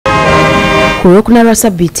Kulwokuna lwa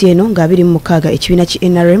sabbiiti eno nga 26 ekibiina ki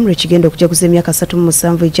NRM lwekigenda okujaguza emyaka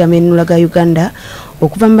 37 egy'amenula ga Uganda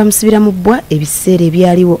okuva mu bamusibira mu bbwa ebiseera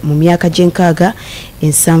ebyaliwo mu myaka gy'enkaaga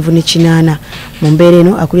 78. Mu mbeera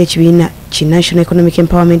eno akulira ekibiina ki National Economic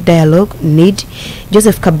Empowerment Dialogue NED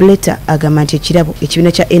Joseph Kabuleta agamba nti ekirabo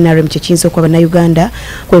ekibiina kya NRM kye kiyinza okuwa bannayuganda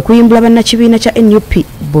kwe kuyimbula bannakibiina kya NUP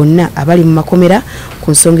bonna abali mu makomera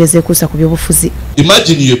ku nsonga ezekuusa ku by'obufuzi.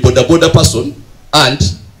 Imagine you're a border person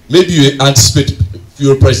and maybe you anticipate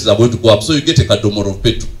fuel prices are going to go up, so you get a cadomor of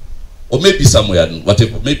petrol, or maybe somewhere,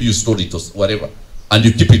 whatever, maybe you store it or whatever, and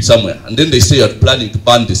you keep it somewhere, and then they say you are planning to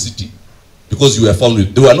burn the city because you were found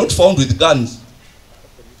with, they were not found with guns,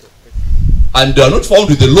 and they are not found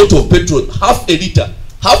with a lot of petrol, half a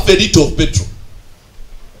liter of petrol.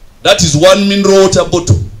 That is 1 mineral water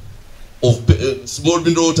bottle of small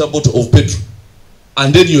mineral water bottle of petrol,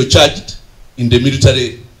 and then you're charged in the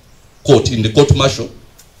military court, in the court martial,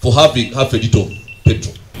 for having half a liter of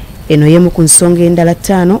petrol. Eno yemu ku nsonga endala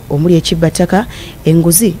 5 omuli ekibbataka,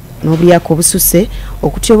 enguzi n'obulyako obususse,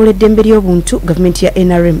 okutyoboola eddembe ly'obuntu gavumenti ya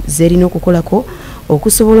NRM zerina okukolako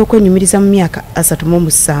okusobola okwenyumiriza mu myaka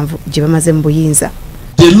 37 gye bamaze mu buyinza.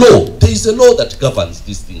 The law, there is a law that governs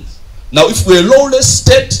these things. Now if we're a lawless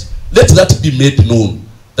state, let that be made known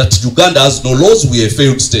that Uganda has no laws, we are a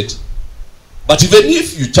failed state. But even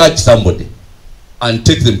if you charge somebody and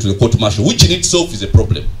take them to the court martial, which in itself is a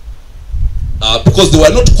problem, because they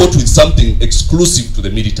were not caught with something exclusive to the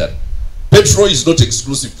military. Petrol is not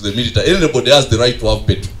exclusive to the military. Anybody has the right to have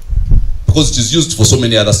petrol because it is used for so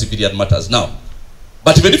many other civilian matters now.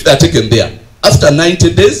 But even if they are taken there, after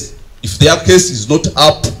 90 days, if their case is not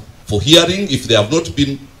up for hearing, if they have not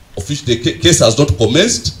been officially, the case has not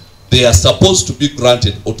commenced, they are supposed to be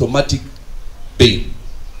granted automatic bail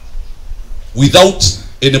without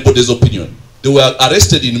anybody's opinion. They were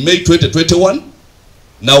arrested in May 2021.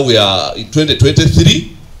 Now we are in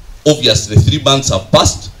 2023. Obviously, 3 months have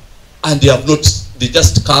passed, and they have not. They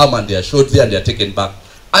just come and they are shot there and they are taken back.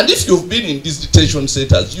 And if you've been in these detention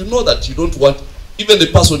centers, you know that you don't want even the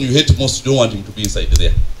person you hate most. You don't want him to be inside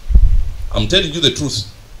there. I'm telling you the truth.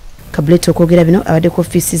 Kabuleta okwogera bino abadde ku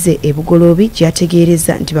ofiisi ze e Bugoloobi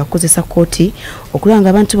gy'ategeereza nti bakozesa kkooti okulanga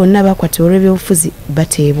abantu bonna abakwata olw'ebyobufuzi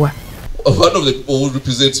bateebwa. One of the people who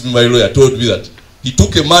represents me, my lawyer, told me that he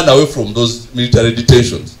took a man away from those military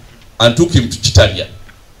detentions and took him to Chitalia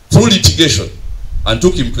through litigation and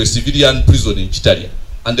took him to a civilian prison in Chitalia.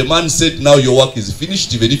 And the man said, now your work is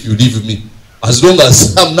finished even if you leave me. As long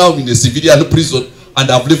as I'm now in a civilian prison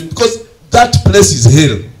and I've left, because that place is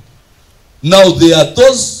hell. Now there are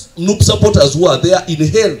those NUP supporters who are there in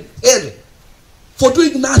hell, for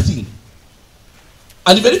doing nothing.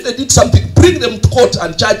 And even if they did something, bring them to court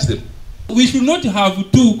and charge them. We should not have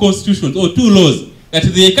 2 constitutions or 2 laws. That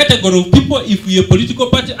the category of people, if you are a political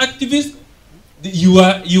party activist, you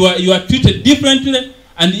are treated differently,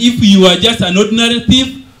 and if you are just an ordinary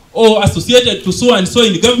thief or associated to so and so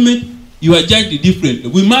in the government, you are judged differently.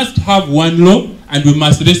 We must have one law, and we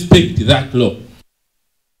must respect that law.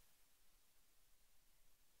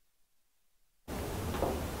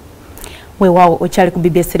 Weewaawo okyali ku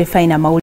BBS Terefayina.